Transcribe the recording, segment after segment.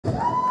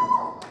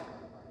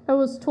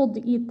was told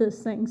to eat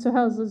this thing, so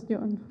how's this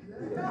doing?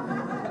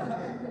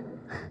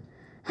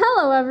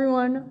 Hello,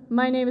 everyone.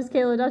 My name is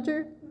Kayla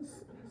Dutcher,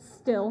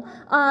 still,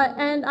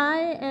 and I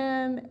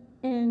am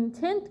in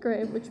 10th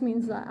grade, which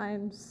means that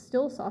I'm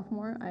still a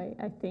sophomore,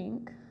 I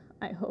think.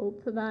 I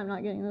hope that I'm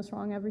not getting this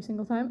wrong every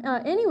single time.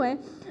 Anyway,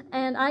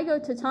 and I go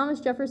to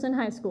Thomas Jefferson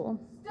High School.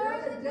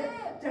 Start the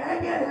dip!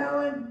 Dang it,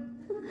 Helen!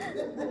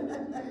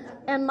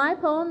 And my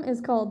poem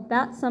is called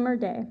That Summer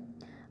Day.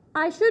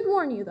 I should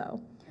warn you, though.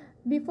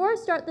 Before I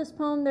start this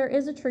poem, there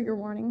is a trigger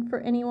warning for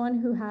anyone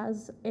who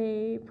has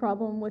a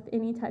problem with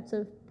any types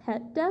of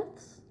pet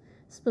deaths,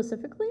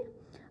 specifically.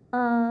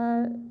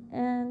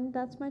 And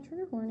that's my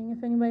trigger warning.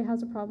 If anybody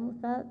has a problem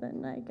with that,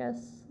 then I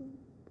guess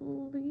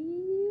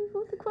leave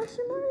with a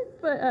question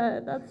mark.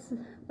 But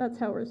that's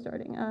how we're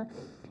starting.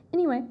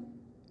 Anyway.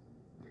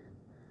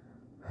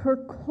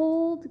 Her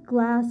cold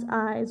glass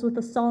eyes with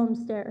a solemn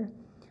stare.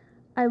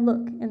 I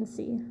look and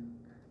see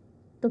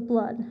the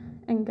blood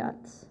and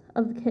guts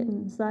of the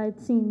kittens that I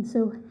had seen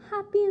so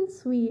happy and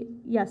sweet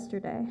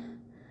yesterday.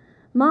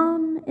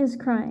 Mom is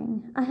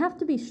crying. I have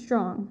to be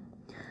strong.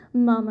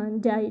 Mama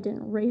and Daddy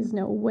didn't raise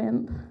no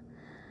wimp.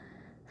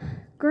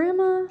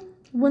 Grandma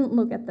wouldn't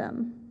look at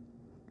them.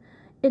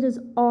 It is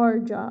our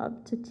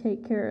job to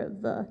take care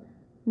of the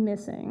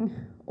missing,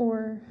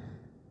 or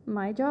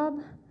my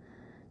job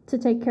to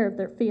take care of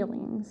their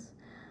feelings.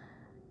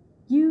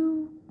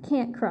 You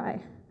can't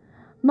cry.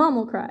 Mom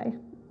will cry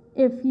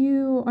if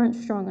you aren't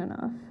strong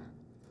enough.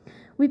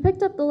 We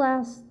picked up the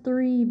last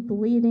 3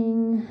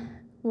 bleeding,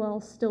 well,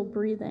 still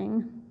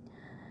breathing,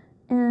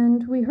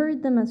 and we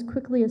hurried them as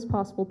quickly as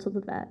possible to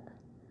the vet.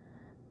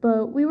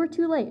 But we were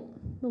too late.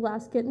 The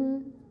last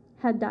kitten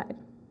had died.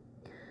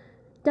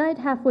 Died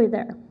halfway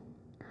there.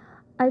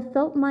 I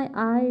felt my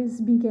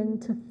eyes begin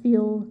to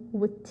fill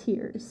with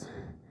tears.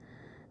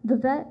 The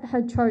vet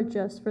had charged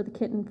us for the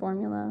kitten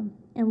formula,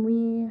 and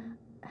we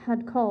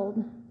had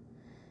called.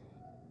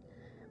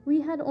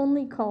 We had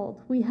only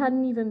called. We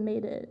hadn't even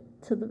made it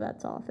to the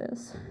vet's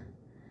office.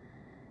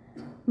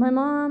 My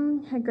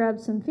mom had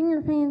grabbed some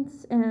finger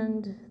paints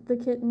and the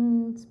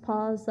kitten's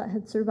paws that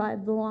had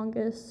survived the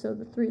longest, so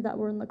the 3 that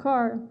were in the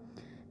car,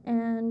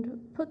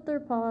 and put their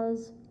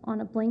paws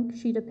on a blank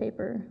sheet of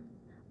paper.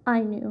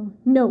 I knew.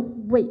 No,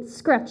 wait,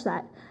 scratch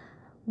that.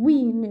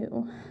 We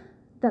knew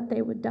that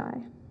they would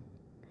die.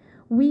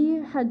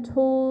 We had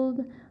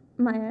told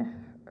my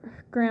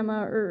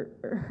grandma,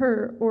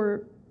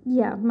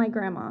 my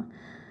grandma,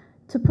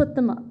 to put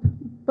them up,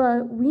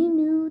 but we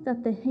knew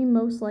that they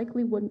most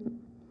likely wouldn't,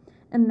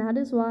 and that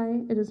is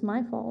why it is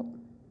my fault,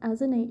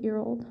 as an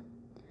 8-year-old,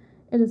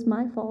 it is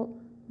my fault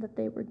that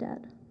they were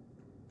dead.